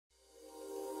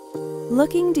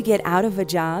Looking to get out of a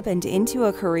job and into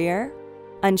a career?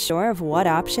 Unsure of what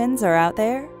options are out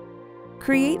there?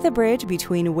 Create the bridge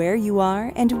between where you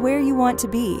are and where you want to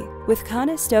be with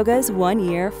Conestoga's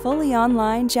one-year fully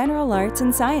online general arts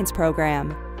and science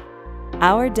program.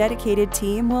 Our dedicated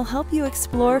team will help you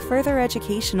explore further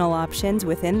educational options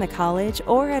within the college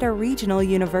or at a regional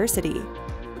university.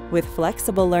 With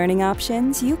flexible learning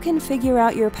options, you can figure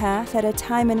out your path at a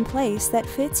time and place that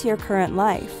fits your current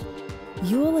life.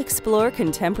 You'll explore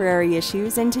contemporary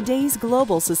issues in today's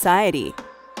global society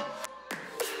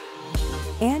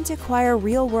and acquire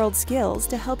real-world skills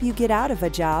to help you get out of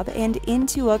a job and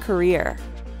into a career.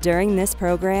 During this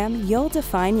program, you'll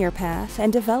define your path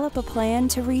and develop a plan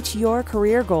to reach your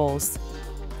career goals.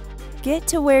 Get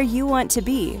to where you want to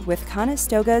be with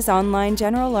Conestoga's online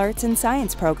general arts and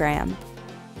science program.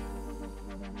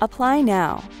 Apply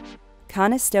now.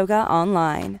 Conestoga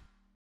Online.